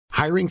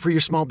Hiring for your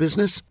small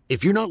business?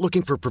 If you're not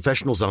looking for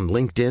professionals on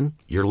LinkedIn,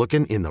 you're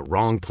looking in the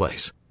wrong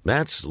place.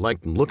 That's like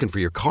looking for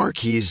your car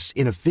keys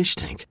in a fish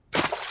tank.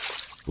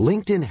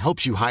 LinkedIn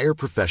helps you hire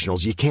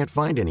professionals you can't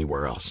find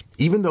anywhere else,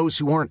 even those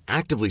who aren't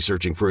actively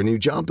searching for a new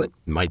job but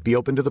might be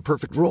open to the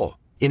perfect role.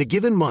 In a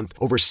given month,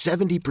 over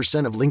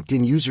 70% of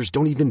LinkedIn users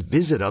don't even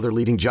visit other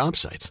leading job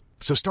sites.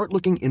 So start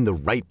looking in the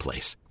right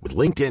place. With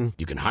LinkedIn,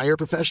 you can hire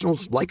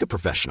professionals like a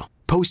professional.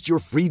 Post your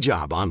free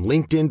job on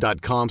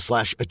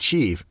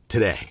linkedin.com/achieve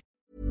today.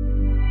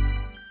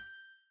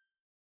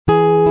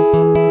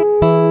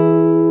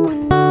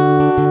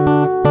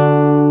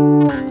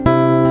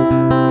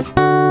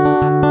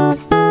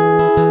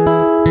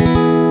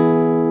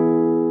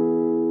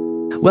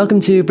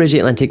 Welcome to Bridge the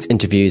Atlantic's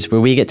interviews, where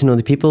we get to know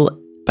the people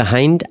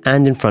behind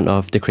and in front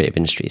of the creative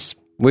industries.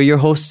 We're your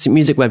hosts,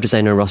 music web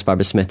designer Ross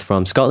Barber-Smith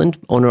from Scotland,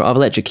 owner of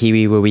Electric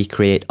Kiwi, where we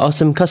create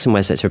awesome custom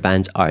websites for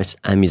bands, artists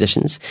and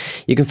musicians.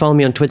 You can follow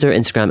me on Twitter,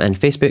 Instagram and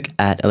Facebook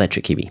at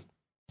Electric Kiwi.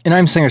 And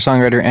I'm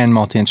singer-songwriter and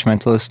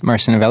multi-instrumentalist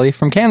Marcio Novelli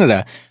from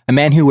Canada, a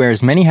man who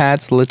wears many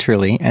hats,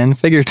 literally and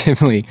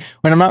figuratively.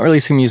 When I'm not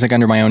releasing music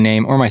under my own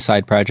name or my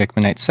side project,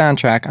 Midnight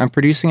Soundtrack, I'm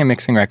producing and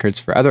mixing records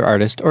for other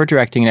artists or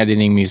directing and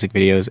editing music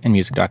videos and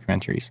music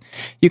documentaries.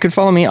 You can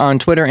follow me on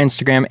Twitter,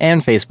 Instagram,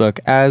 and Facebook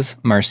as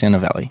Marcio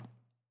Novelli.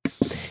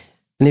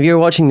 And if you're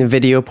watching the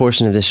video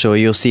portion of this show,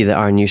 you'll see that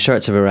our new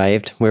shirts have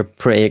arrived. We're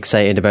pretty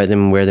excited about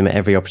them and wear them at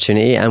every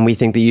opportunity, and we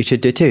think that you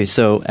should do too.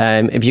 So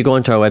if you go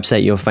onto our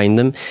website, you'll find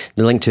them.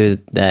 The link to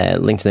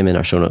them in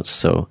our show notes,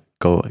 so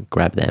go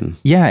grab them.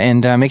 Yeah,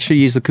 and make sure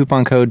you use the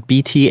coupon code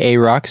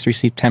BTAROCKS to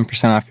receive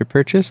 10% off your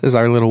purchase as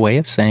our little way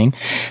of saying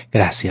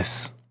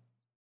gracias.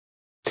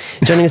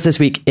 Joining us this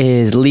week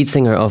is lead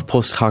singer of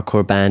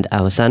post-hardcore band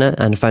Alesana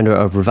and founder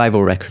of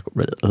Revival Records.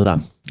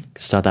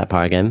 Start that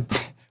part again.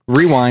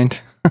 Rewind.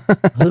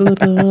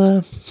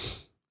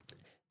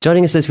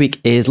 Joining us this week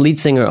is lead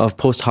singer of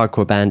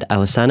post-hardcore band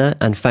Alesana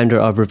and founder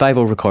of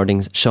Revival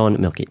Recordings, Sean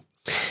Milkey.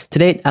 To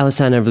date,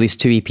 Alesana released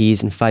 2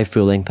 EPs and 5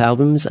 full-length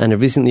albums and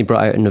have recently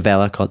brought out a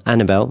novella called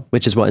Annabelle,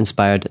 which is what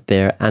inspired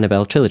their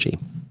Annabelle trilogy.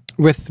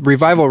 With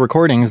Revival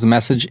Recordings, the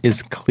message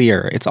is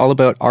clear. It's all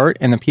about art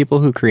and the people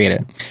who create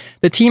it.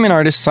 The team and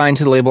artists signed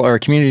to the label are a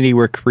community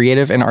where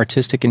creative and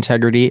artistic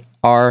integrity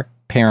are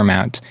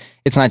paramount.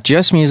 It's not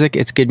just music,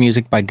 it's good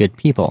music by good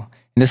people.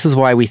 And this is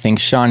why we think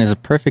Sean is a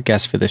perfect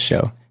guest for this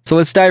show. So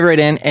let's dive right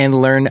in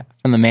and learn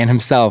from the man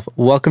himself.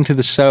 Welcome to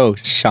the show,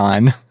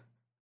 Sean.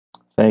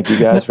 Thank you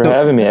guys for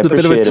having me. I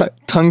appreciate it. It's a bit of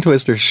a tongue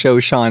twister, show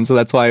Sean, so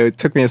that's why it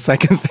took me a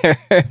second there.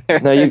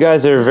 No, you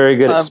guys are very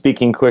good at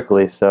speaking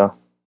quickly, so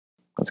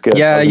that's good.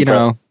 Yeah, you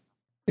know,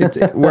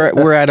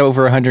 we're at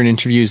over 100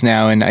 interviews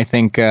now, and I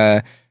think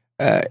it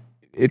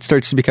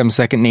starts to become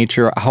second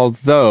nature,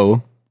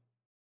 although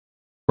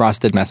Ross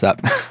did mess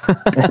up.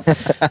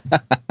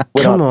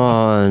 Come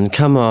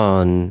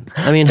on.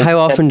 I mean, how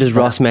often does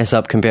Ross mess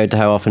up compared to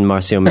how often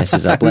Marcio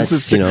messes up?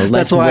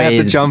 That's why I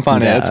have to jump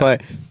on it. That's why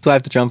I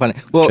have to jump on it.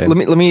 Well, True.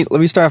 let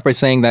me start off by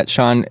saying that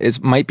Sean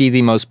might be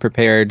the most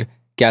prepared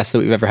guest that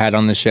we've ever had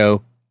on the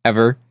show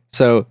ever.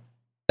 So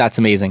that's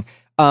amazing.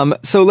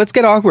 So let's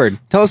get awkward.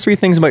 Tell us 3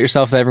 things about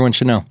yourself that everyone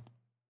should know.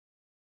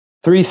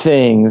 3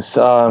 things.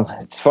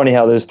 It's funny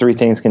how those 3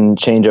 things can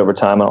change over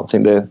time. I don't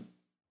think the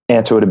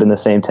answer would have been the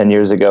same 10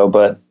 years ago,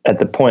 but at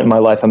the point in my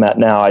life I'm at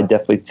now, I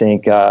definitely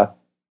think I'm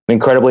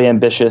incredibly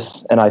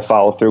ambitious and I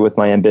follow through with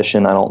my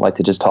ambition. I don't like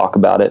to just talk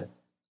about it.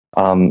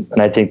 And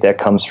I think that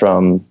comes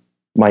from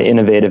my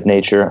innovative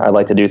nature. I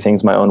like to do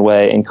things my own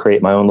way and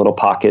create my own little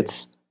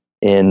pockets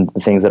in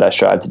the things that I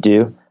strive to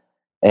do.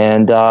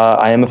 And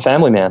I am a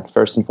family man,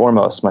 first and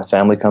foremost. My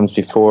family comes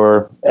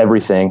before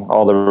everything.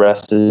 All the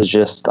rest is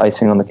just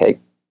icing on the cake.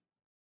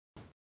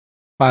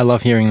 I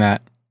love hearing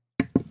that.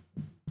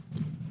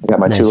 I got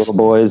my 2 little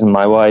boys and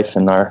my wife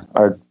and our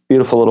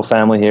beautiful little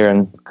family here,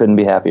 and couldn't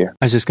be happier.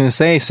 I was just going to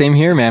say, same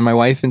here, man. My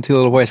wife and 2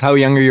 little boys. How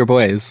young are your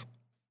boys?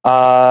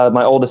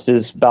 My oldest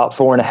is about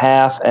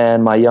 4.5,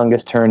 and my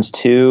youngest turns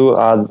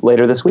 2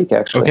 later this week,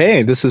 actually.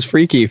 Okay, this is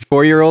freaky.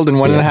 4-year-old and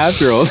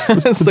 1.5-year-old.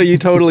 So you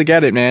totally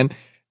get it, man.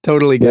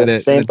 Totally get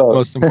it. Same It's the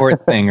most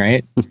important thing,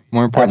 right?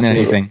 More important than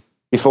anything.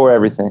 Before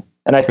everything.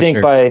 And I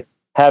think by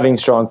having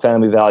strong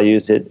family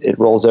values, it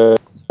rolls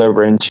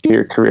over into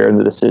your career and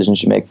the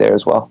decisions you make there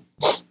as well.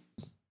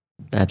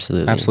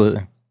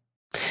 Absolutely.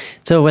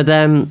 So with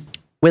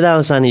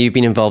Alesana, you've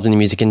been involved in the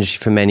music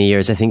industry for many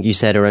years. I think you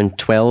said around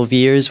 12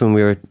 years when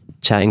we were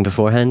chatting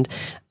beforehand.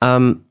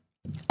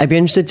 I'd be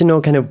interested to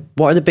know kind of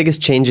what are the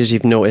biggest changes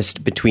you've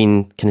noticed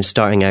between kind of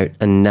starting out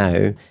and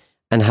now,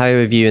 and how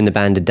have you and the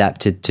band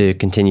adapted to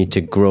continue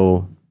to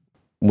grow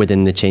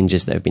within the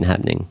changes that have been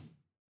happening?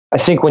 I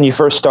think when you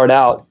first start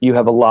out, you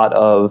have a lot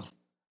of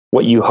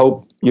what you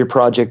hope your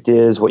project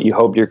is, what you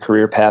hope your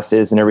career path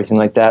is, and everything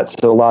like that.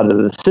 So a lot of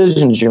the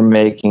decisions you're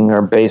making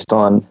are based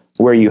on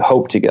where you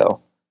hope to go,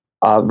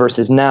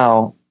 versus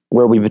now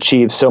where we've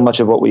achieved so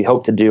much of what we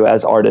hope to do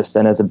as artists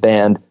and as a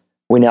band.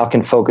 We now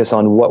can focus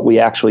on what we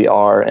actually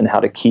are and how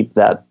to keep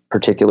that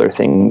particular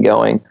thing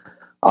going.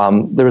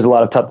 There was a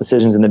lot of tough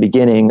decisions in the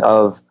beginning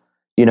of,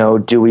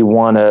 do we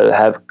want to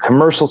have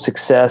commercial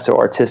success or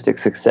artistic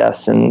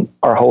success? And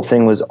our whole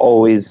thing was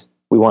always,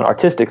 we want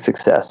artistic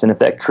success. And if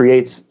that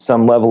creates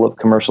some level of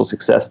commercial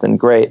success, then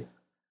great.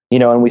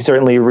 And we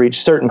certainly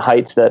reached certain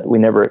heights that we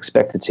never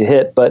expected to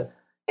hit, but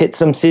hit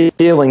some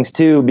ceilings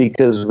too,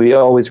 because we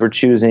always were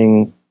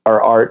choosing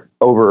our art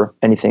over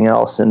anything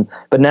else.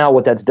 But now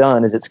what that's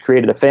done is it's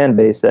created a fan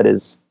base that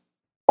is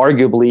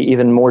arguably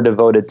even more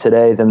devoted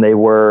today than they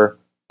were,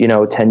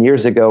 10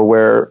 years ago,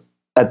 where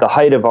at the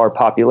height of our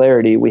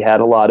popularity, we had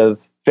a lot of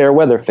fair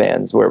weather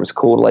fans where it was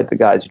cool to like the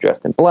guys who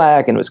dressed in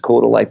black and it was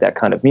cool to like that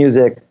kind of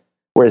music.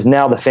 Whereas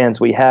now the fans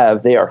we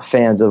have, they are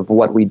fans of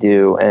what we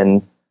do.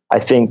 And I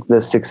think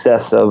the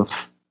success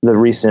of the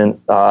recent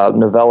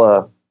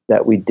novella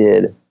that we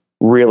did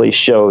really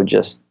showed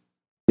just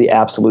the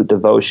absolute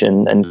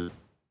devotion and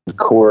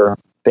core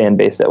fan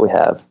base that we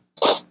have.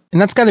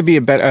 And that's got to be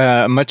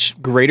a much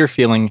greater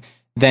feeling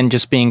than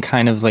just being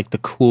kind of like the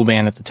cool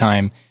band at the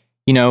time.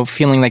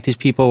 Feeling like these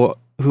people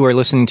who are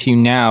listening to you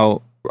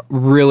now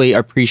really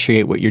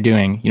appreciate what you're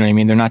doing. You know what I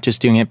mean? They're not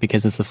just doing it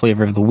because it's the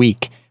flavor of the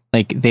week.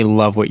 Like, they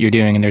love what you're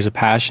doing and there's a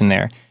passion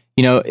there.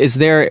 Is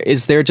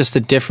there just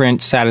a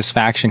different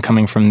satisfaction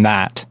coming from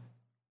that?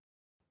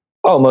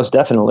 Oh, most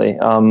definitely.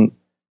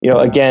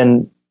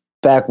 Again,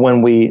 back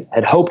when we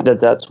had hoped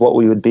that that's what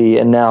we would be,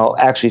 and now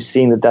actually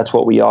seeing that that's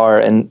what we are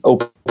and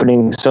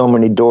opening so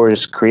many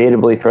doors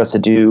creatively for us to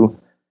do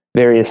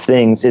various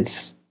things,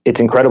 it's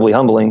incredibly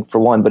humbling, for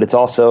one, but it's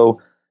also,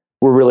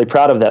 we're really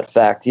proud of that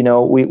fact.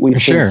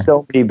 We've seen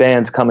so many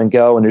bands come and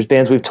go, and there's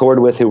bands we've toured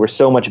with who were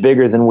so much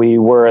bigger than we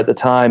were at the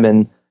time,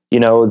 and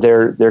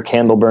their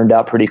candle burned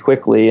out pretty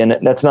quickly. And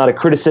that's not a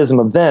criticism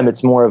of them.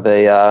 It's more of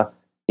a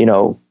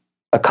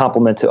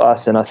compliment to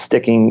us and us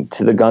sticking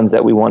to the guns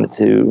that we wanted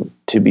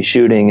to be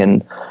shooting,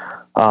 and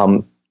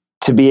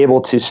to be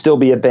able to still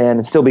be a band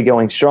and still be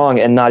going strong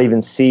and not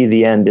even see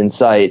the end in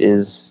sight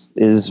is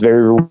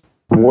very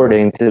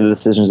rewarding to the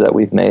decisions that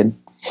we've made.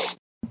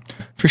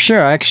 For sure.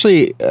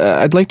 Actually,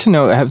 I'd like to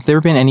know, have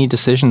there been any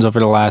decisions over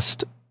the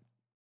last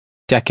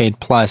decade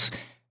plus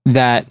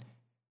that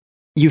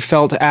you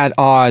felt at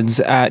odds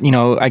at,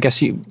 I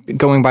guess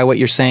going by what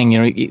you're saying,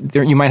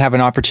 you might have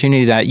an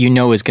opportunity that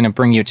is going to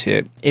bring you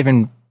to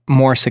even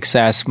more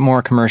success,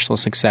 more commercial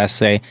success,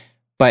 say,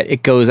 but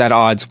it goes at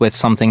odds with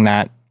something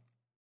that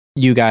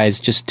you guys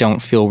just don't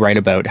feel right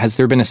about. Has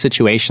there been a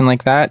situation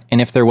like that?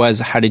 And if there was,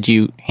 how did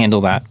you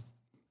handle that?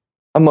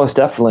 Most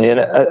definitely. And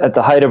at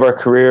the height of our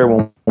career,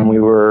 when we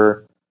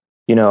were,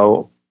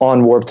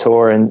 on Warped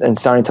Tour and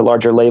signing to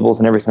larger labels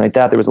and everything like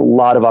that, there was a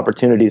lot of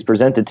opportunities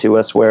presented to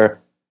us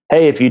where,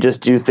 hey, if you just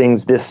do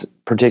things this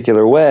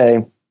particular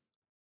way,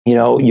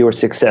 your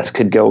success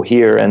could go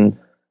here. And,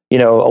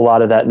 a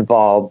lot of that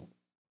involved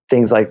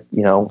things like,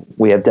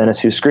 we have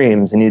Dennis who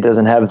screams, and he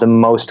doesn't have the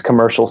most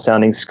commercial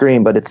sounding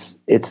scream, but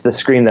it's the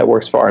scream that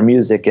works for our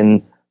music.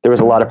 And there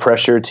was a lot of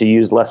pressure to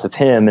use less of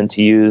him and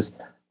to use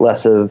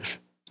less of,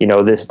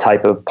 this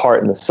type of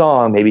part in the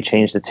song, maybe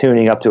change the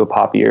tuning up to a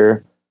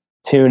poppier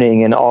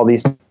tuning and all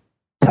these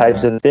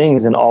types of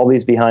things and all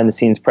these behind the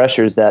scenes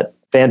pressures that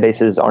fan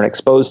bases aren't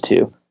exposed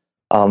to.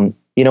 And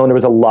there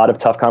was a lot of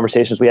tough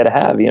conversations we had to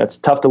have. It's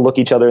tough to look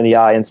each other in the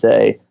eye and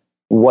say,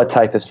 what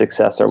type of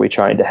success are we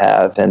trying to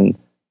have? And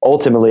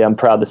ultimately, I'm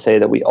proud to say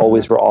that we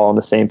always were all on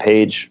the same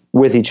page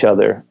with each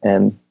other.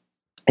 And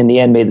in the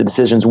end, made the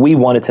decisions we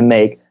wanted to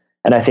make.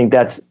 And I think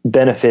that's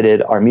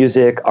benefited our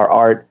music, our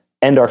art,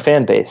 and our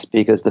fan base,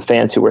 because the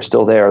fans who are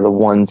still there are the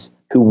ones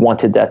who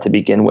wanted that to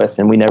begin with.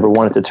 And we never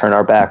wanted to turn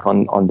our back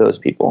on those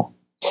people.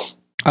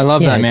 I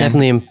love that, man.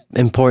 Definitely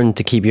important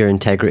to keep your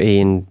integrity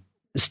and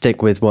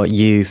stick with what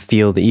you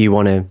feel that you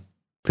want to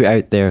put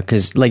out there.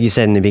 Because like you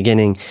said in the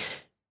beginning,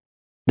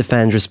 the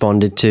fans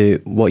responded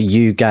to what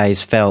you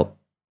guys felt,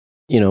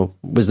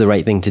 was the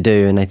right thing to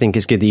do. And I think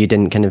it's good that you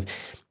didn't kind of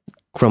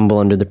crumble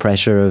under the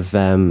pressure of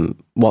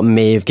what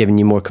may have given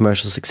you more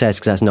commercial success,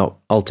 because that's not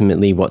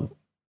ultimately what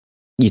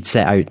you'd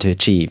set out to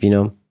achieve,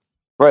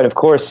 Right, of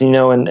course,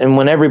 and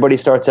when everybody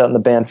starts out in the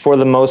band, for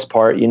the most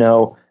part,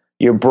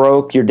 you're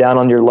broke, you're down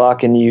on your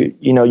luck, and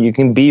you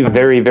can be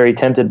very, very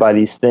tempted by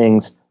these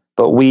things.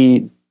 But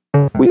we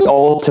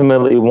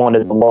ultimately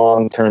wanted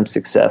long-term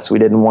success. We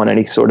didn't want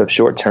any sort of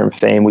short-term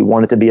fame. We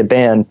wanted to be a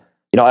band.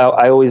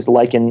 I always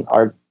liken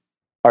our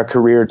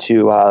career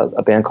to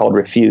a band called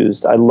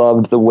Refused. I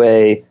loved the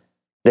way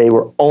they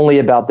were only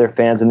about their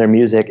fans and their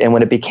music, and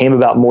when it became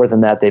about more than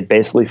that, they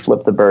basically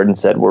flipped the bird and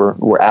said,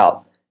 "We're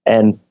out."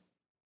 And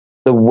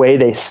the way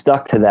they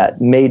stuck to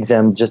that made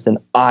them just an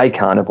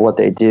icon of what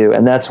they do,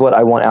 and that's what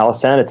I want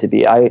Alesana to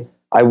be. I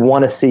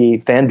want to see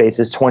fan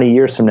bases 20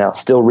 years from now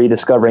still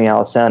rediscovering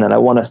Alesana, and I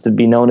want us to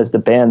be known as the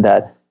band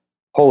that,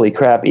 holy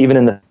crap, even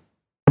in the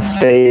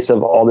face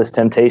of all this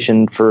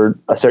temptation for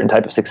a certain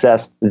type of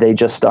success, they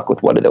just stuck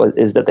with what it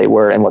is that they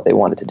were and what they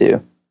wanted to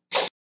do.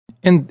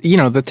 And,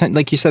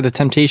 like you said, the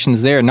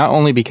temptation's there, not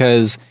only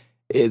because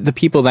the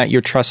people that you're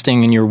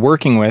trusting and you're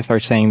working with are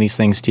saying these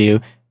things to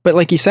you, but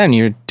like you said,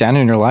 you're down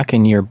in your luck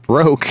and you're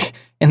broke.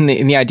 And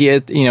the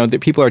idea, that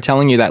people are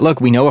telling you that, look,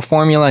 we know a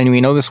formula and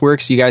we know this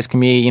works. You guys can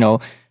be,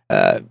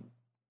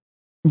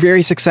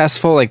 very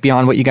successful, like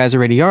beyond what you guys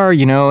already are,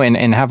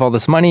 and have all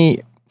this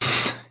money.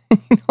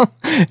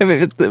 I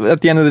mean, at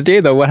the end of the day,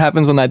 though, what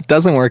happens when that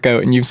doesn't work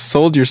out and you've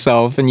sold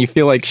yourself and you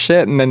feel like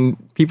shit, and then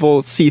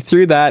people see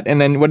through that,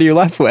 and then what are you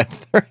left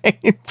with,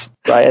 right?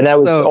 Right, and that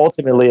was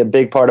ultimately a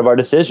big part of our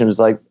decision. It was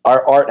like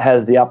our art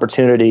has the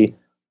opportunity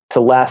to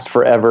last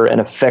forever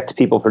and affect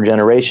people for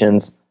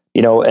generations,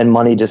 and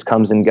money just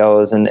comes and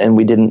goes, and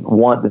we didn't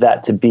want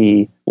that to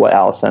be what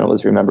Alesana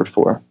was remembered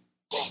for.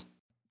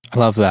 I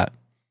love that.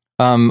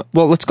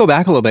 Well, let's go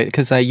back a little bit,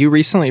 because you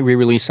recently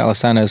re-released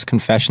Alesana's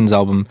Confessions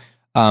album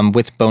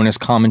with bonus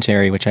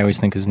commentary, which I always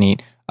think is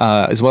neat,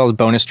 as well as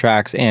bonus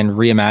tracks and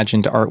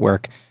reimagined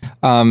artwork,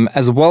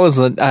 as well as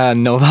a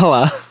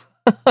novella,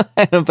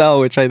 Annabelle,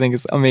 which I think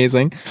is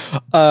amazing,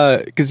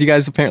 because you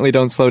guys apparently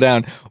don't slow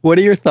down. What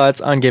are your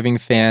thoughts on giving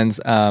fans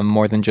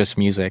more than just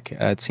music?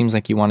 It seems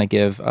like you want to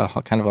give a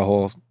kind of a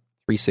whole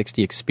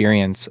 360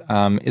 experience.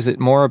 Is it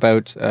more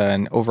about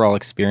an overall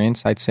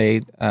experience, I'd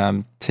say,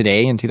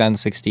 today in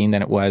 2016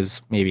 than it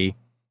was maybe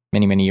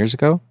many, many years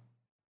ago?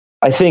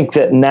 I think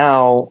that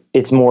now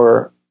it's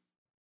more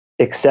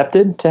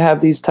accepted to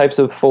have these types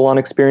of full-on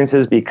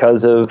experiences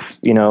because of,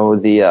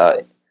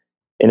 the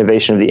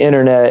innovation of the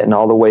internet and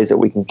all the ways that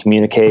we can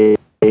communicate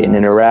and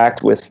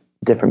interact with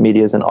different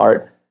medias and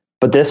art.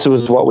 But this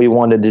was what we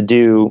wanted to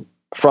do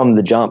from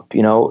the jump.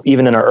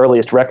 Even in our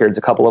earliest records,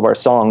 a couple of our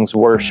songs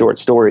were short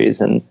stories,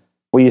 and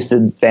we used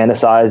to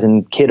fantasize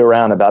and kid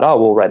around about,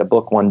 we'll write a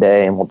book one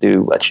day and we'll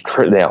do a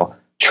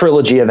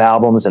trilogy of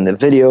albums, and the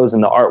videos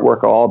and the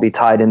artwork will all be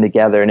tied in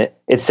together. And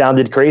it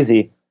sounded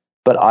crazy,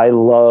 but I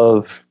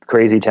love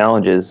crazy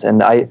challenges,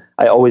 and I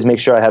always make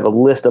sure I have a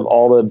list of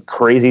all the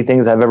crazy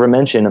things I've ever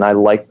mentioned, and I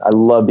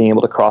love being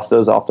able to cross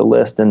those off the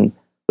list. And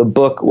the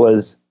book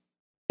was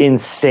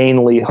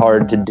insanely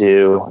hard to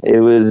do. It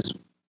was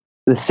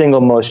the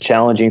single most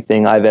challenging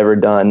thing I've ever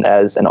done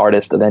as an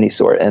artist of any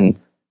sort,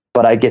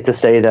 but I get to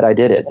say that I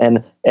did it,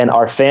 and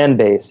our fan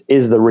base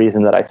is the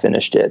reason that I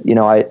finished it.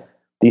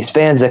 These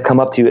fans that come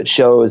up to you at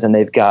shows, and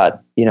they've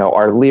got,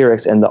 our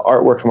lyrics and the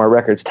artwork from our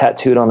records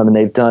tattooed on them, and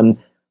they've done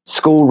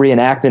school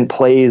reenactment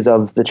plays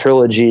of the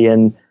trilogy.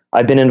 And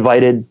I've been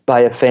invited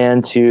by a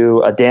fan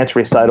to a dance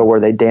recital where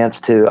they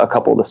dance to a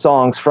couple of the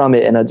songs from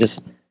it. And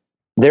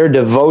their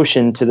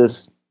devotion to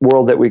this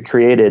world that we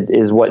created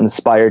is what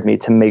inspired me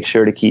to make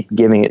sure to keep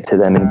giving it to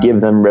them and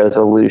give them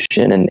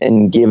resolution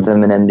and give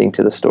them an ending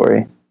to the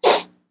story.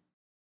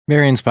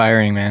 Very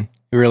inspiring, man.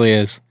 It really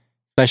is.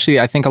 Especially,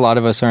 I think a lot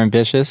of us are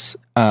ambitious,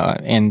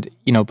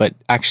 but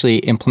actually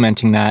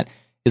implementing that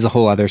is a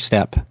whole other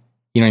step.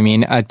 You know what I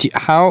mean?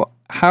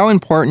 How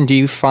important do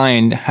you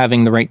find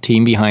having the right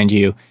team behind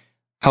you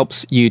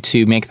helps you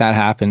to make that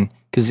happen?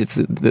 Because it's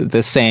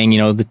the saying,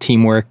 the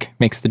teamwork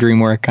makes the dream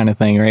work kind of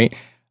thing, right?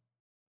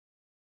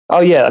 Oh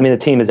yeah, I mean, the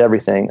team is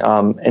everything.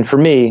 And for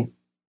me,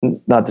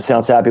 not to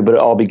sound sappy, but it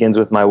all begins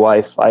with my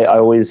wife. I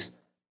always.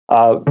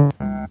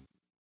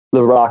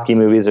 The Rocky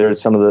movies are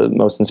some of the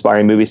most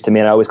inspiring movies to me,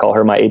 and I always call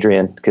her my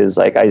Adrian, because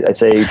I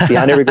say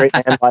behind every great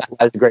man lies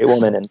a great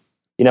woman. And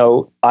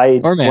when I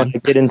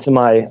get into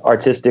my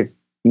artistic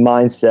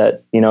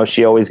mindset,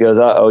 she always goes,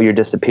 "Oh, you're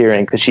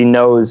disappearing," because she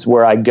knows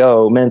where I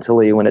go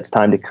mentally when it's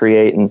time to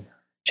create, and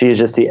she is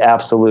just the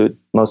absolute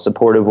most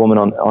supportive woman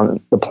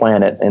on the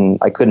planet, and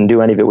I couldn't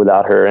do any of it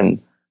without her,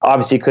 and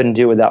obviously couldn't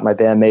do it without my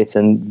bandmates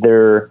and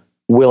their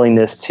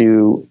willingness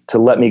to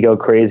let me go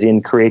crazy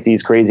and create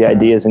these crazy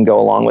ideas and go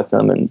along with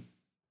them. And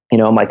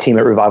my team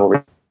at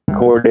Revival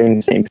Recording,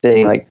 same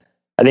thing. Like,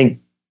 I think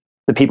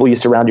the people you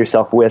surround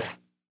yourself with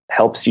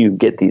helps you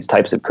get these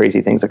types of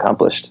crazy things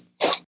accomplished.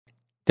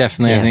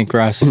 Definitely. Yeah. I think,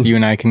 Russ, you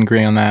and I can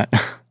agree on that.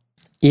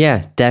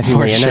 Yeah,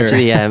 definitely. For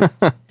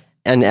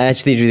and sure.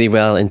 actually really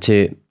well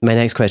into my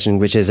next question,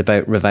 which is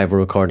about Revival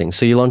Recording.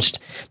 So you launched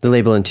the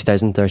label in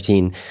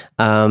 2013.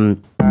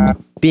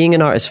 Being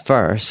an artist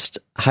first,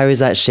 how has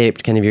that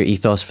shaped kind of your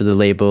ethos for the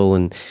label,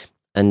 and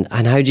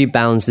how do you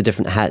balance the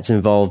different hats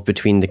involved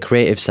between the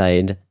creative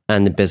side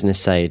and the business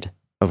side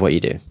of what you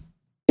do?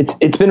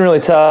 It's been really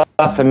tough.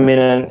 I mean,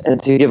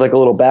 and to give like a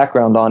little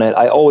background on it,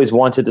 I always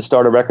wanted to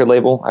start a record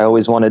label. I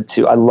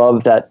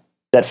love that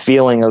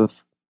feeling of,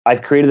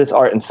 I've created this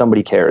art and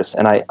somebody cares.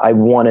 And I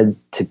wanted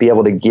to be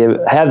able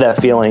to have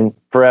that feeling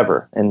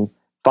forever and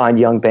find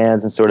young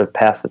bands and sort of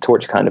pass the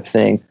torch kind of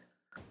thing.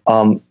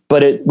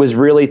 But it was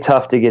really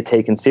tough to get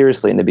taken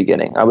seriously in the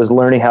beginning. I was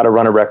learning how to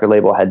run a record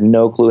label, had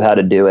no clue how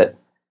to do it.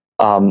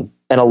 And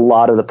a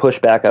lot of the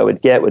pushback I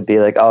would get would be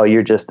like, "Oh,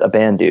 you're just a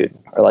band dude,"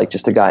 or like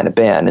just a guy in a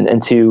band.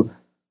 And to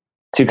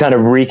kind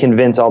of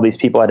reconvince all these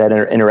people I'd had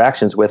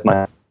interactions with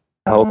my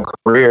whole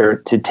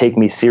career to take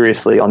me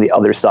seriously on the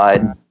other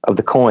side of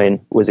the coin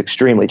was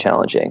extremely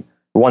challenging.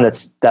 One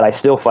that I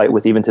still fight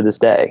with even to this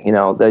day.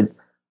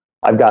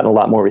 I've gotten a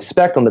lot more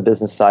respect on the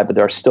business side, but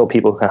there are still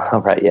people who go,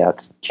 "Oh, right, yeah,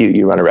 it's cute.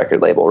 You run a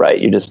record label, right?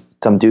 You're just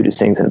some dude who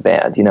sings in a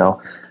band,"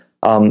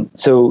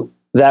 So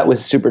that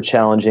was super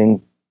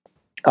challenging.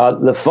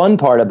 The fun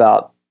part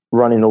about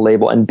running the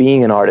label and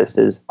being an artist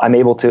is I'm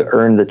able to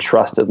earn the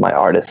trust of my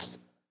artists.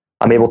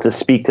 I'm able to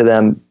speak to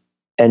them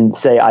and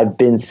say, I've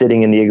been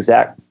sitting in the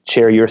exact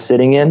chair you're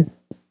sitting in.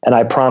 And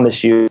I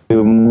promise you,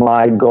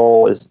 my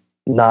goal is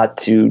not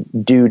to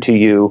do to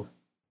you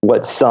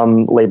what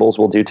some labels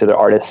will do to their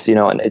artists,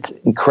 and it's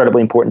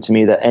incredibly important to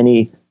me that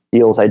any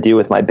deals I do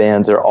with my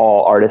bands are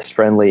all artist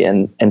friendly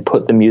and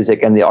put the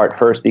music and the art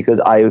first, because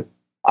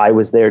I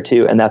was there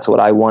too. And that's what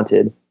I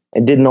wanted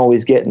and didn't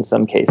always get in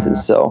some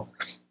cases. So,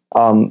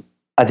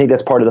 I think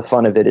that's part of the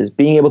fun of it, is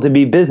being able to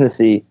be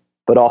businessy,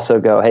 but also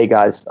go, hey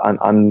guys,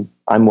 I'm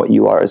what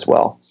you are as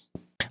well.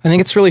 I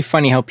think it's really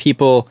funny how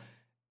people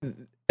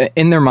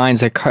in their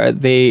minds,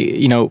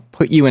 they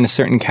put you in a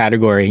certain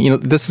category.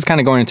 This is kind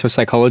of going into a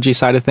psychology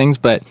side of things,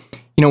 but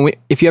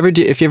if you ever, I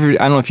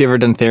don't know if you've ever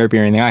done therapy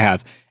or anything. I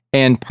have,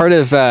 and part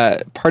of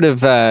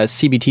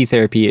CBT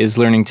therapy is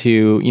learning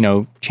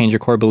to change your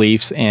core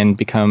beliefs and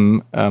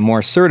become more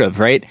assertive,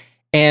 right?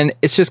 And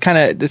it's just kind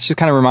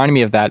of reminding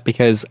me of that,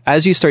 because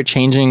as you start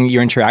changing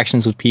your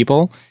interactions with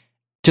people,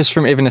 just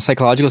from even a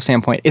psychological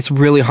standpoint, it's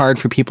really hard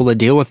for people to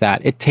deal with that.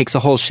 It takes a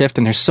whole shift,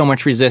 and there's so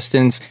much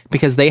resistance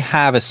because they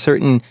have a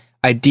certain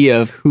idea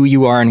of who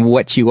you are and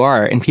what you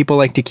are. And people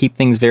like to keep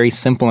things very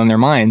simple in their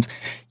minds,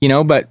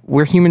 but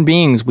we're human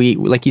beings. We,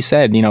 like you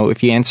said,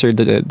 if you answered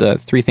the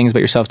 3 things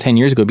about yourself 10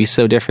 years ago, it'd be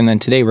so different than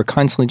today. We're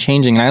constantly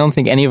changing. And I don't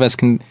think any of us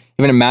can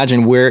even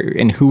imagine where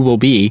and who we'll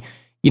be,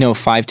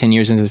 5-10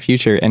 years into the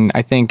future. And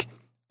I think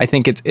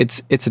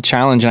it's a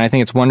challenge. And I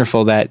think it's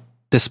wonderful that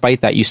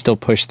despite that, you still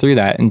push through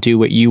that and do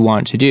what you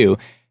want to do,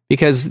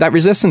 because that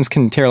resistance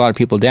can tear a lot of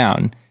people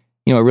down.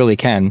 It really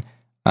can.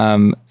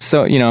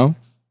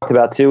 Talked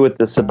about too with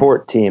the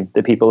support team,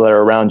 the people that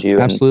are around you.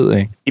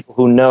 Absolutely. People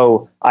who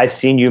know, I've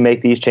seen you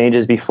make these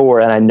changes before,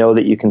 and I know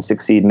that you can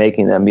succeed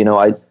making them.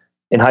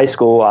 In high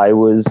school, I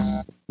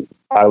was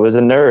a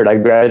nerd. I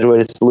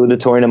graduated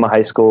salutatorian in my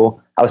high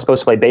school. I was supposed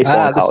to play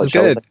baseball in college.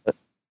 This is good.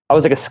 I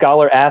was like a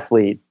scholar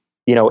athlete,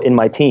 in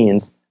my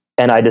teens.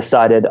 And I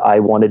decided I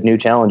wanted new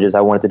challenges.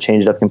 I wanted to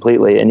change it up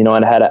completely. And,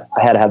 and I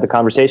had to have the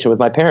conversation with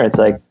my parents.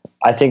 Like,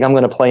 I think I'm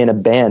going to play in a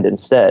band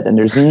instead. And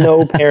there's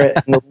no parent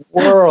in the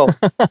world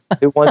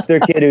who wants their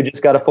kid who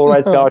just got a full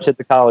ride scholarship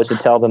to college to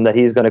tell them that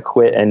he's going to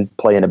quit and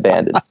play in a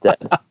band instead.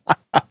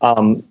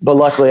 But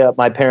luckily,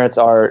 my parents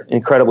are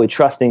incredibly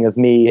trusting of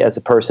me as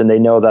a person. They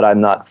know that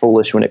I'm not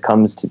foolish when it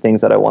comes to things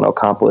that I want to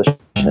accomplish.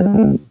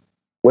 And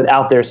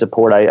without their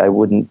support, I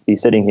wouldn't be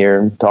sitting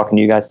here talking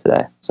to you guys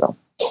today. So.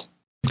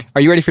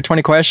 Are you ready for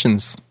 20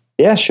 questions?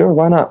 Yeah, sure.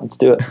 Why not? Let's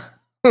do it.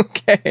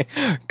 Okay.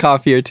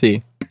 Coffee or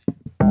tea?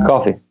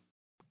 Coffee.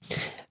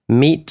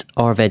 Meat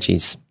or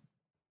veggies?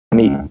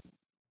 Meat.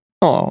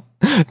 Oh,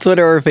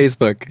 Twitter or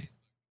Facebook?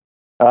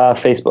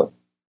 Facebook.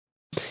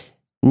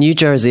 New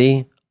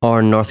Jersey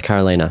or North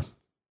Carolina?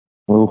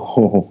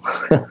 Ooh.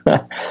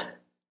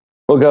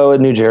 We'll go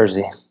with New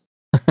Jersey.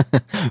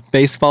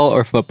 Baseball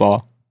or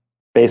football?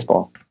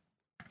 Baseball.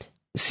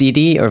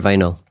 CD or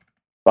vinyl?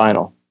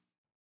 Vinyl.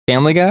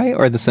 Family Guy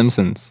or The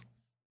Simpsons?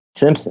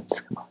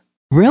 Simpsons. Come on.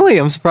 Really?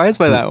 I'm surprised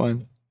by that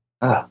one.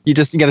 You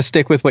got to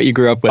stick with what you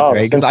grew up with,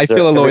 right? Because I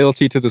feel a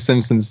loyalty to The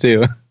Simpsons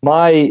too.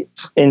 My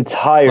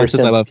entire Much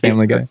as I love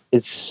Family Guy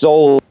is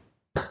solely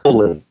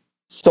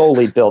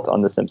built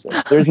on The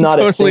Simpsons. There's not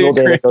a single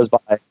day that goes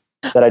by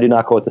that I do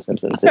not quote The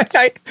Simpsons.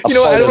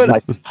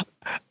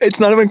 It's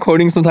not even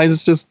quoting. Sometimes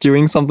it's just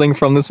doing something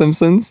from The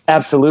Simpsons.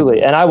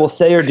 Absolutely, and I will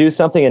say or do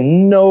something,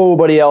 and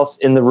nobody else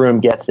in the room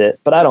gets it,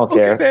 but I don't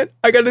care. Man.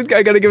 I gotta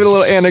give it a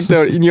little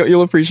anecdote.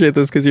 You'll appreciate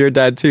this because you're a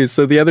dad too.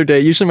 So the other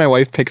day, usually my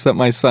wife picks up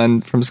my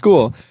son from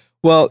school.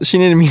 Well, she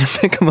needed me to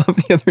pick him up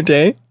the other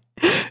day,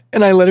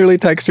 and I literally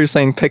text her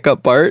saying, "Pick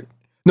up Bart."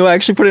 No, I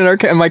actually put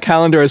it in my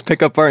calendar as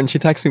 "Pick up Bart," and she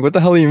texted me, "What the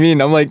hell do you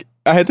mean?" I'm like,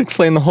 I had to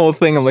explain the whole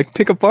thing. I'm like,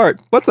 "Pick up Bart.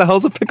 What the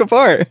hell's a pick up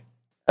Bart?"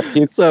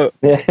 So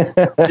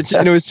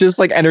it was just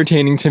like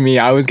entertaining to me.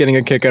 I was getting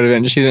a kick out of it,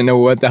 and she didn't know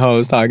what the hell I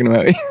was talking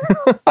about.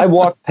 I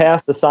walked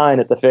past the sign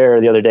at the fair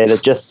the other day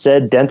that just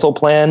said dental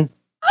plan,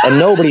 and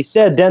nobody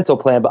said dental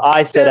plan, but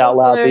I said out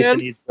loud, "These are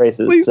these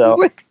braces."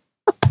 So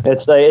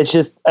it's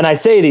just, and I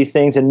say these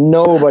things, and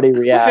nobody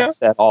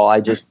reacts at all.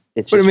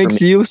 But it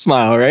makes you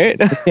smile, right?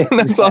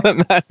 That's all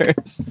that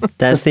matters.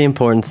 That's the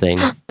important thing.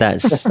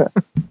 That's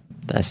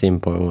the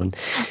important one.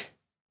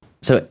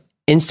 So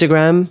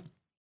Instagram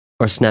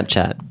or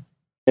Snapchat?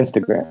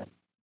 Instagram.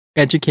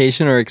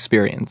 Education or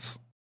experience?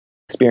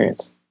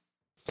 Experience.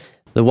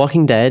 The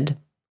Walking Dead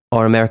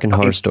or American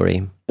Horror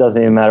Story?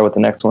 Doesn't even matter what the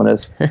next one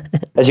is.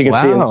 As you can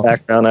see in the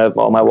background, I have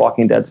all my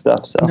Walking Dead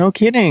stuff. So no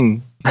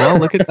kidding. Well,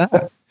 look at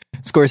that.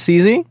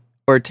 Scorsese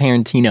or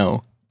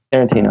Tarantino?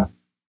 Tarantino.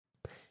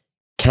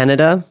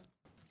 Canada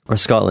or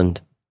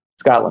Scotland?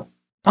 Scotland.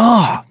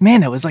 Oh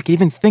man, I was like,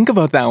 even think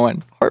about that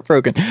one.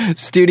 Heartbroken.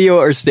 Studio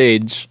or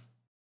stage?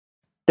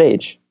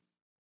 Stage.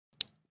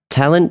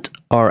 Talent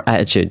or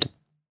attitude?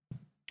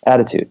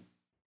 Attitude.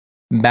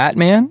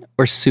 Batman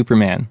or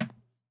Superman?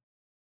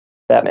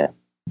 Batman.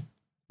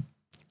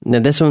 Now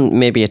this one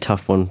may be a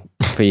tough one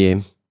for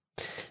you.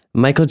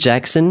 Michael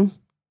Jackson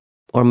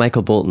or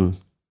Michael Bolton?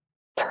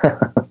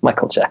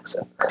 Michael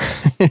Jackson.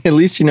 At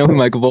least you know who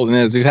Michael Bolton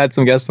is. We've had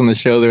some guests on the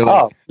show. They're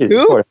like,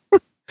 who?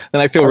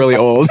 Then I feel really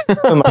old.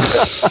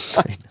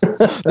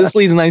 This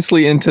leads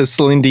nicely into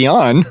Celine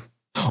Dion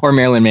or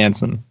Marilyn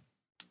Manson.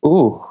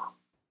 Ooh,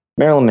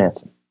 Marilyn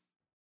Manson.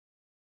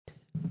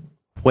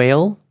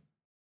 Whale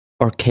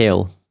or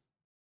kale?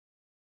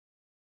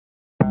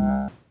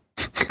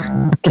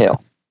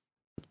 Kale.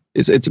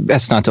 It's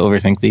best not to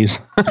overthink these.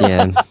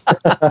 Yeah.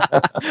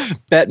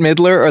 Bette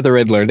Midler or the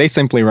Riddler? They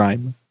simply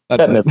rhyme.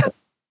 That's Bette it. Midler.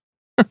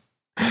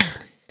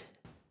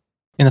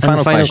 And the And final,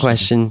 the final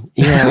question. question.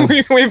 Yeah.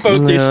 we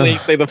both No. usually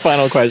say the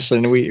final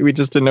question. We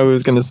just didn't know who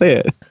was going to say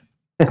it.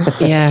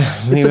 Yeah.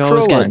 It's a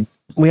cruel one.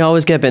 We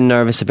always get a bit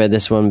nervous about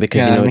this one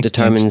because Yeah, it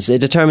makes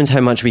determines how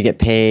much we get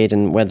paid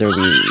and whether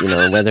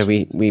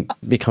we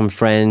become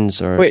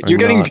friends or Wait, or you're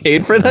getting not.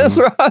 paid for this,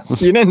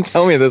 Ross? You didn't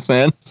tell me this,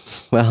 man.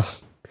 Well,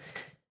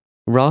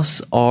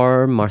 Ross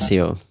or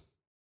Marcio?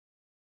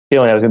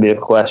 Feeling that was going to be a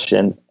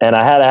question, and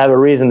I had to have a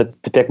reason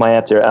to pick my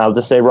answer. And I'll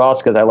just say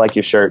Ross because I like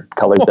your shirt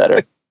colors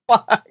better.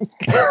 Fuck.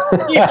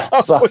 You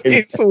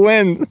always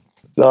win.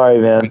 Sorry,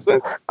 man.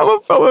 I'm a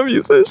fellow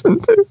musician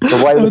too. The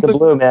white with the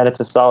blue, man. It's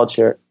a solid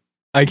shirt.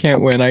 I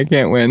can't win.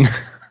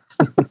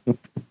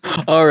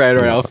 All right.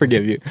 I'll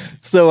forgive you.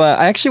 So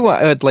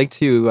I'd like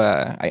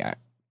to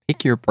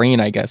pick your brain,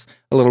 I guess,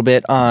 a little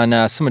bit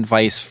on some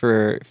advice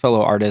for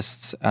fellow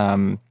artists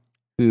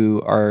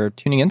who are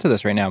tuning into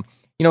this right now.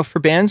 You know, for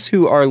bands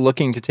who are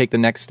looking to take the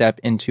next step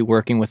into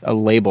working with a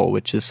label,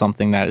 which is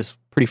something that is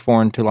pretty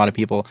foreign to a lot of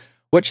people,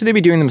 what should they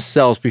be doing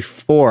themselves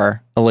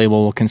before a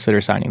label will consider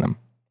signing them?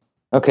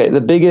 Okay,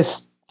 the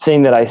biggest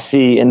thing that I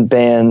see in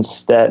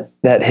bands that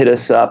hit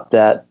us up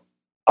that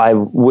I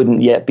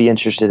wouldn't yet be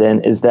interested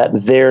in is that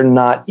they're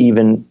not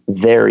even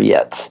there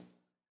yet.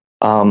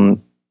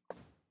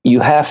 You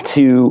have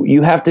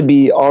to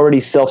be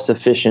already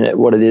self-sufficient at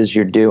what it is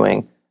you're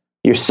doing.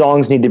 Your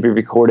songs need to be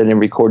recorded and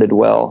recorded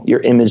well. Your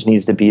image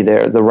needs to be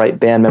there. The right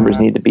band members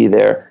need to be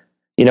there.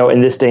 You know,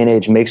 in this day and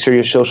age, make sure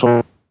your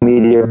social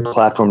media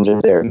platforms are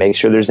there. Make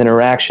sure there's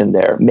interaction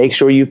there. Make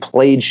sure you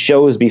played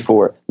shows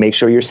before. Make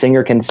sure your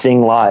singer can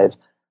sing live.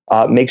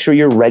 Make sure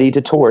you're ready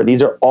to tour.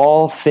 These are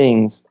all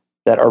things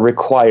that are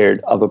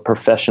required of a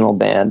professional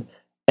band.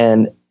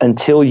 And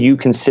until you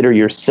consider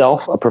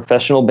yourself a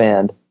professional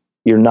band,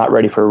 you're not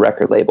ready for a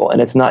record label.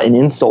 And it's not an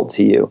insult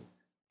to you.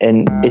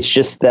 And it's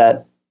just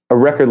that a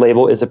record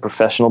label is a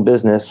professional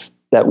business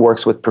that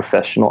works with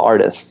professional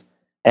artists.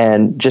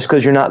 And just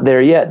because you're not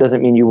there yet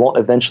doesn't mean you won't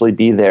eventually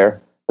be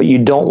there. But you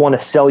don't want to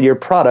sell your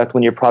product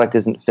when your product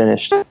isn't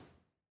finished.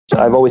 So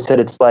I've always said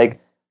it's like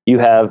you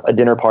have a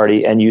dinner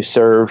party and you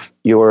serve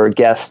your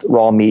guests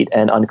raw meat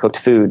and uncooked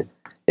food.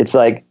 It's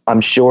like,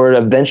 I'm sure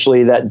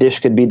eventually that dish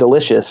could be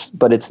delicious,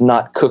 but it's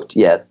not cooked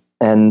yet.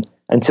 And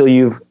until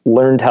you've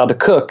learned how to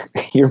cook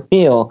your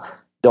meal,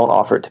 don't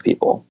offer it to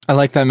people. I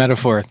like that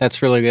metaphor.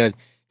 That's really good.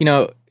 You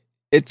know,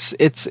 it's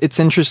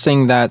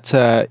interesting that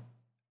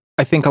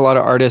I think a lot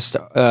of artists,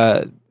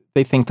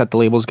 they think that the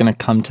label is going to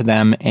come to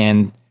them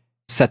and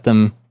set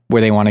them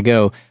where they want to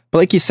go. But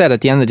like you said,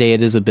 at the end of the day,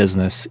 it is a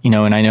business, you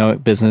know, and I know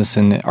business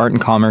and art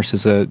and commerce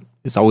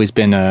there's always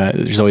been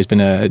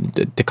a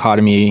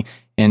dichotomy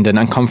and an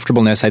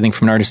uncomfortableness, I think,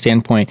 from an artist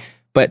standpoint,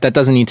 but that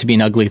doesn't need to be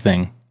an ugly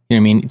thing. You know what I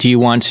mean? Do you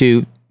want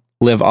to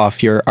live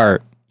off your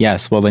art?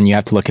 Yes. Well, then you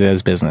have to look at it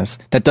as business.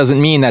 That doesn't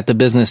mean that the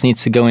business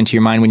needs to go into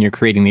your mind when you're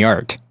creating the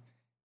art.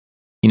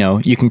 You know,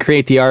 you can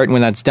create the art, and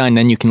when that's done,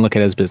 then you can look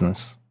at it as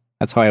business.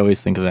 That's how I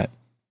always think of it.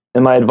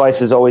 And my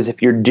advice is always,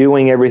 if you're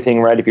doing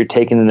everything right, if you're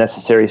taking the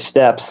necessary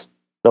steps,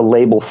 the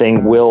label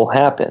thing will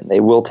happen. They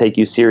will take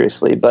you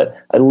seriously. But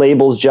a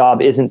label's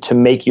job isn't to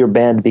make your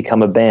band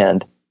become a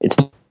band. It's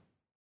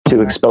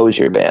to expose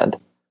your band.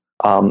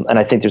 And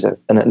I think there's an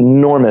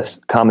enormous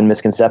common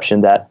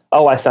misconception that,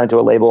 I signed to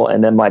a label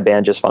and then my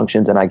band just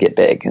functions and I get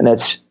big. And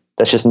that's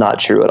just not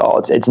true at all.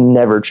 It's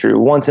never true.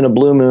 Once in a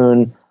blue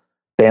moon,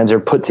 bands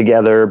are put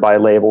together by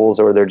labels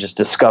or they're just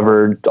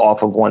discovered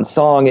off of one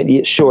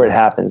song. Sure, it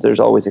happens. There's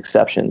always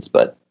exceptions.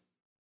 But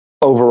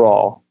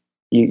overall,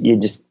 you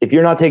just, if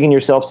you're not taking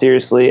yourself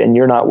seriously and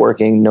you're not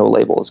working, no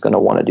label is going to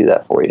want to do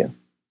that for you.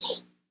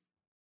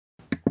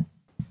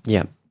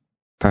 Yeah,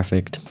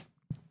 perfect.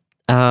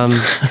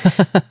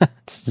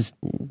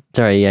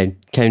 Sorry, I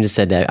kind of just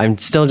said that. I'm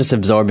still just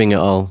absorbing it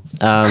all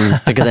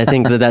because I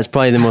think that's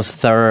probably the most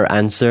thorough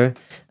answer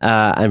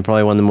and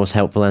probably one of the most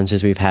helpful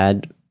answers we've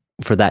had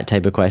for that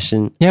type of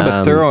question. Yeah,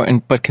 but thorough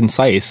but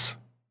concise.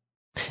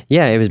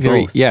 Yeah, it was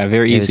both. Yeah,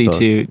 very easy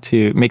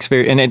to makes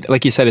very, and it,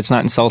 like you said, it's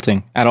not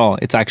insulting at all.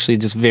 It's actually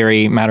just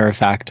very matter of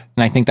fact,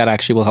 and I think that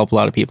actually will help a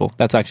lot of people.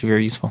 That's actually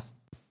very useful.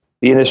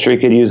 The industry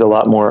could use a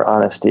lot more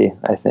honesty,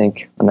 I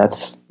think, and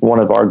that's one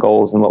of our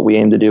goals and what we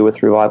aim to do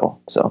with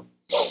Revival. So,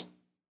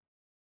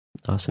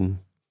 awesome.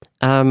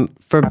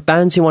 For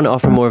bands who want to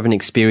offer more of an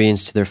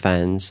experience to their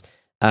fans,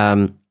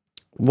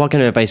 what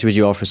kind of advice would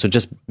you offer? So,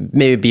 just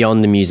maybe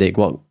beyond the music,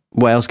 what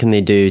else can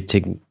they do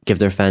to give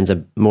their fans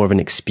a more of an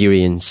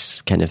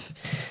experience kind of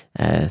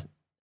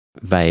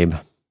vibe?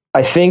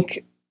 I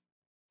think,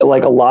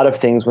 like a lot of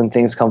things, when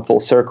things come full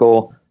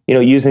circle,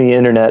 using the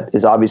internet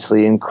is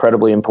obviously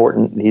incredibly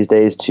important these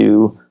days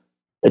to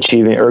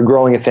achieving or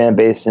growing a fan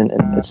base and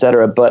et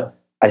cetera. But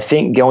I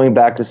think going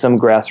back to some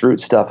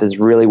grassroots stuff is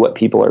really what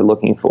people are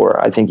looking for.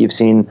 I think you've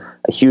seen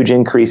a huge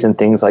increase in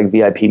things like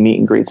VIP meet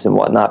and greets and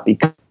whatnot,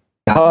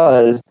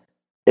 because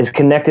as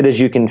connected as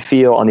you can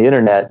feel on the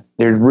internet,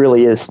 there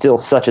really is still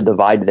such a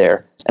divide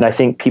there. And I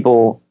think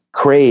people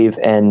crave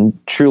and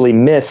truly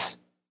miss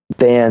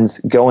bands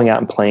going out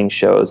and playing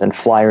shows and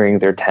flyering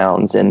their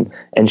towns and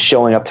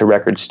showing up to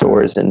record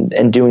stores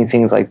and doing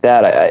things like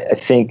that. I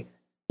think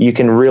you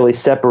can really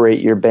separate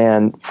your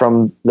band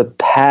from the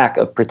pack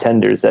of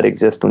pretenders that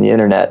exist on the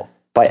internet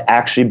by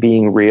actually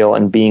being real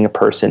and being a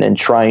person and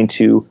trying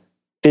to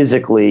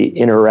physically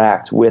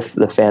interact with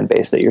the fan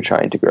base that you're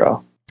trying to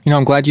grow.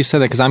 I'm glad you said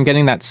that, because I'm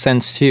getting that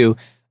sense too,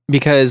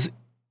 because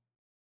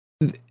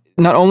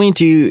not only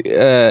do you,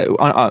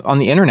 on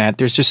the internet,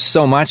 there's just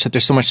so much that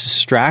there's so much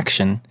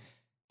distraction,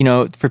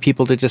 for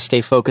people to just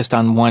stay focused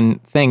on one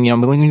thing,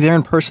 but when you're there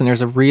in person, there's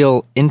a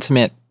real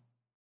intimate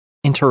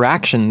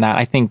interaction that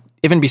I think,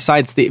 even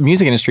besides the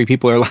music industry,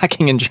 people are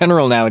lacking in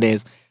general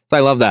nowadays. So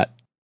I love that.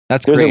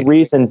 There's a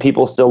reason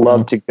people still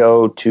love to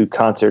go to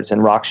concerts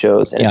and rock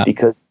shows, and it's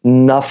because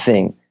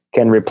nothing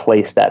can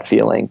replace that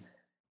feeling.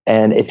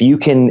 And if you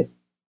can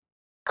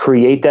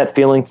create that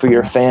feeling for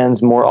your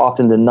fans more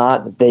often than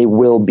not, they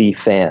will be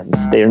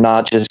fans. They're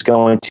not just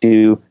going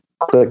to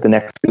click the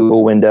next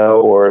Google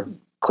window or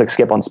click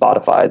skip on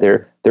Spotify.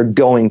 They're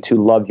going to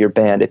love your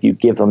band if you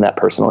give them that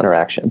personal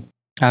interaction.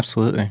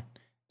 Absolutely.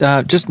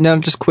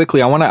 Just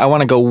quickly, I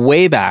want to go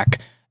way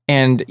back,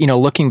 and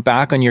looking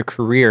back on your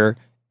career,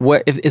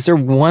 what is there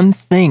one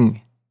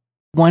thing,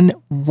 one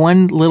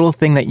little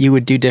thing that you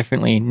would do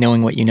differently,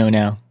 knowing what you know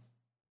now?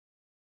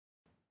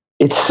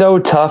 It's so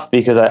tough,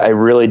 because I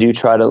really do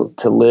try to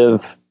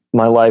live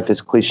my life,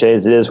 as cliche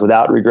as it is,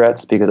 without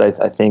regrets, because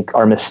I think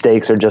our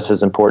mistakes are just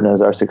as important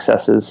as our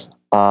successes.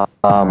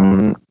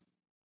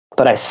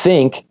 But I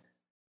think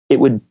it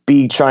would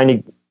be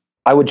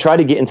I would try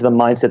to get into the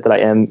mindset that I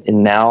am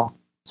in now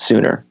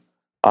sooner.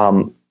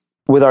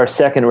 With our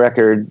second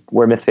record,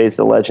 Where Myth Fades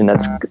to Legend,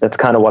 that's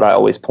kind of what I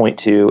always point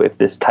to if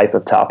this type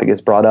of topic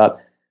is brought up.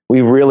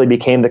 We really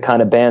became the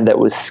kind of band that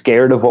was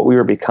scared of what we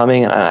were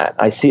becoming. And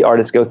I see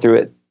artists go through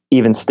it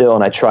even still,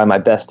 and I try my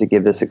best to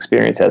give this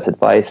experience as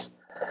advice.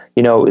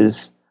 We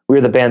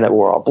were the band that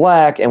wore all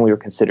black, and we were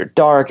considered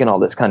dark and all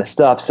this kind of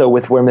stuff. So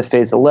with Where Myth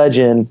Fades to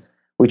Legend,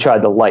 we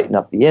tried to lighten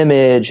up the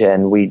image,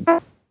 and we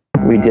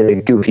did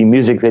a goofy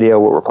music video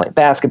where we're playing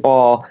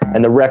basketball.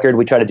 And the record,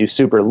 we tried to do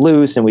super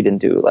loose, and we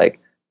didn't do like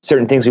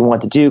certain things we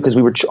wanted to do because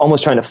we were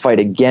almost trying to fight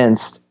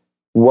against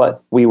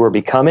what we were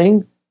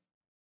becoming.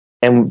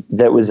 And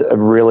that was a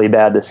really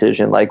bad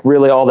decision. Like,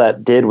 really all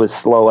that did was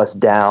slow us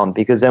down,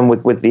 because then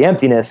with The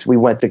Emptiness, we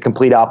went the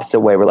complete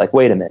opposite way. We're like,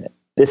 wait a minute,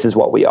 this is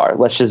what we are.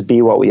 Let's just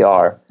be what we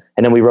are.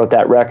 And then we wrote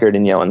that record,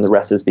 and and the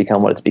rest has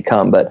become what it's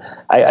become. But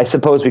I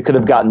suppose we could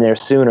have gotten there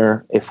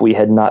sooner if we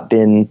had not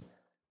been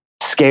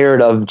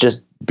scared of just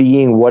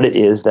being what it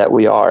is that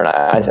we are.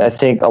 And I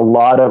think a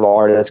lot of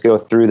artists go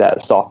through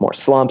that sophomore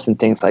slumps and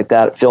things like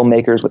that.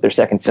 Filmmakers with their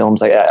second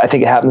films, I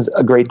think it happens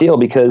a great deal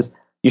because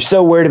you're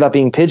so worried about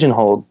being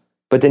pigeonholed.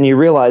 But then you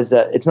realize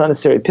that it's not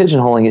necessarily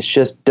pigeonholing, it's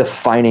just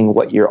defining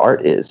what your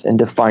art is and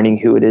defining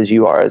who it is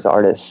you are as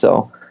artists.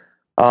 So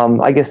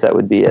I guess that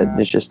would be it.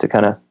 It's just to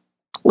kind of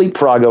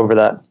leapfrog over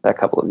that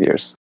couple of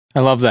years.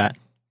 I love that.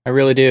 I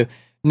really do.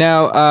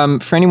 Now,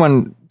 for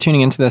anyone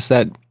tuning into this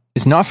that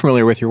is not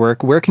familiar with your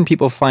work, where can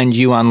people find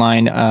you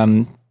online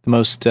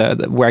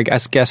where I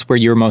guess where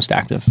you're most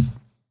active?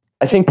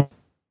 I think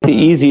the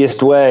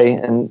easiest way,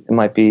 and it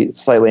might be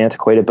slightly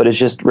antiquated, but it's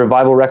just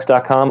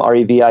revivalrecs.com,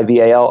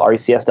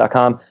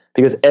 revivalrecs.com,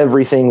 because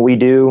everything we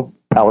do,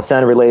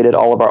 Alesana related,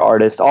 all of our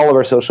artists, all of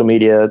our social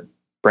media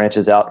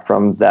branches out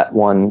from that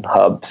one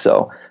hub.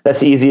 So that's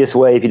the easiest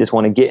way if you just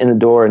want to get in the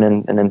door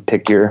and then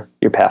pick your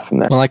path from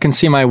there. Well, I can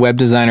see my web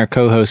designer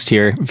co-host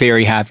here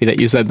very happy that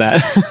you said that.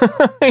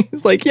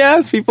 He's like,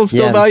 yes, people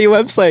still value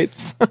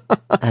websites.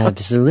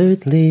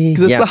 Absolutely.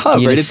 Because it's the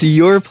hub, right? It's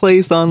your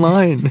place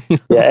online.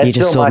 Yeah, you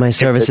just sold my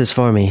services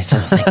for me, so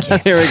thank you.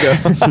 Here we go.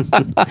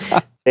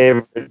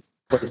 Favorite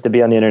place to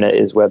be on the internet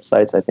is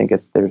websites. I think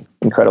they're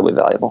incredibly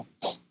valuable.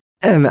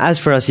 As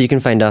for us, you can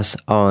find us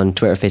on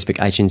Twitter, Facebook,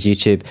 iTunes,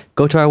 YouTube.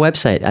 Go to our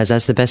website, as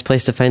that's the best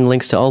place to find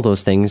links to all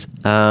those things.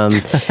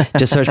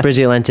 Just search Bridge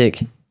the Atlantic,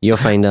 you'll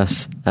find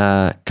us.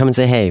 Come and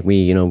say, hey,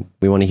 we want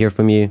to hear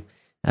from you.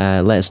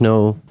 Let us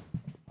know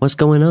what's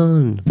going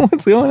on.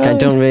 What's going on? I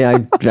don't really. I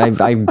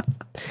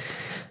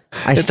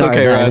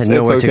started that. I didn't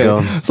know where to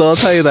go. So I'll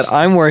tell you that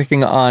I'm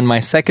working on my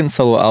second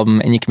solo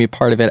album, and you can be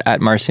part of it at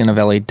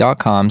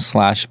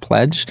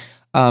marcionovelli.com/pledge.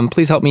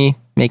 Please help me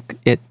make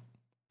it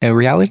a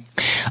reality.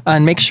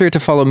 And make sure to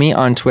follow me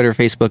on Twitter,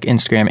 Facebook,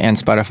 Instagram, and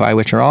Spotify,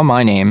 which are all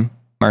my name,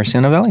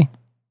 Marcio Novelli.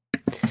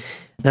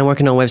 And I'm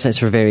working on websites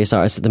for various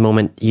artists at the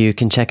moment. You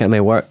can check out my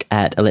work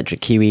at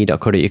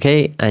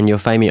electrickiwi.co.uk, and you'll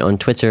find me on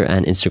Twitter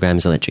and Instagram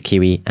as Electric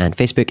Kiwi, and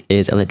Facebook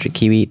is Electric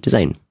Kiwi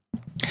Design.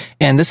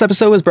 And this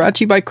episode was brought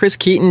to you by Chris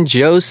Keaton,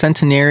 Joe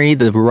Centenary,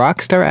 the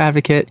Rockstar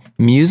Advocate,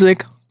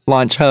 Music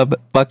Launch Hub,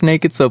 Buck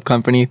Naked Soap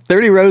Company,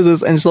 30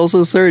 Roses, and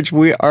Social Surge.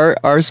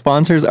 Our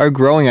sponsors are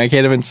growing. I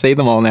can't even say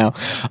them all now.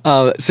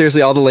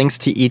 Seriously, all the links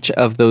to each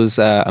of those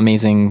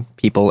amazing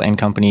people and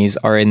companies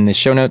are in the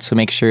show notes, so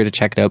make sure to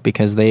check it out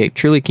because they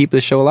truly keep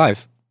the show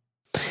alive.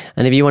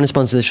 And if you want to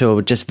sponsor the show,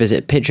 just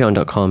visit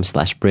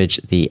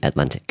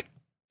patreon.com/bridgetheatlantic.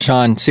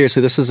 Sean,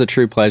 seriously, this was a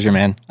true pleasure,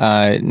 man.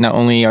 Not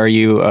only are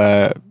you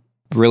a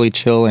really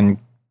chill and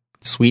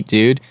sweet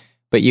dude,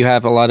 but you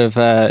have a lot of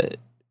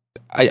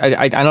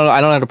I don't know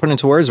how to put it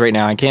into words right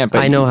now. I can't.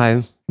 But I know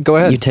how. Go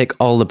ahead. You tick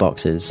all the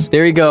boxes.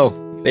 There you go.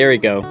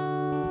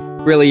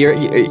 Really,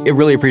 I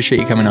really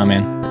appreciate you coming on,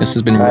 man. This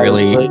has been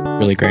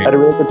really great. I had a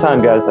really good time,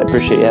 guys. I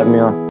appreciate you having me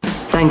on.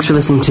 Thanks for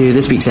listening to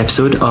this week's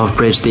episode of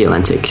Bridge the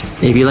Atlantic.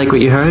 If you like what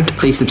you heard,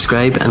 please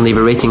subscribe and leave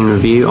a rating and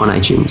review on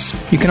iTunes.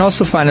 You can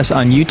also find us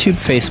on YouTube,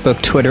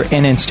 Facebook, Twitter,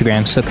 and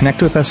Instagram, so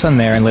connect with us on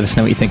there and let us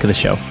know what you think of the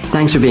show.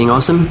 Thanks for being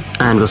awesome,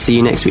 and we'll see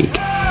you next week.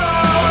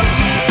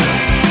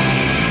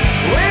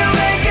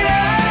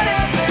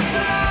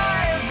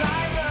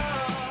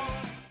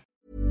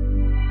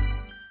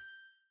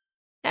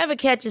 Ever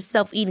catch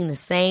yourself eating the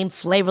same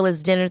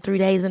flavorless dinner 3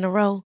 days in a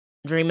row?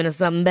 Dreaming of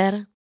something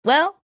better?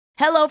 Well,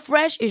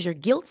 HelloFresh is your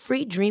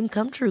guilt-free dream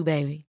come true,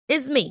 baby.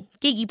 It's me,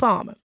 Keke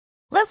Palmer.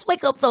 Let's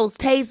wake up those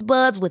taste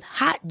buds with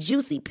hot,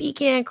 juicy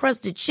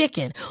pecan-crusted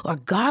chicken or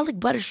garlic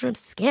butter shrimp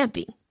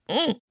scampi.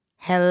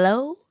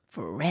 Hello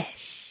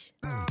Fresh.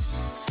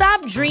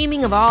 Stop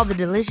dreaming of all the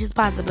delicious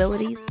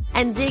possibilities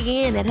and dig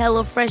in at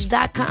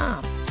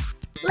HelloFresh.com.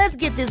 Let's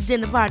get this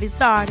dinner party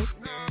started.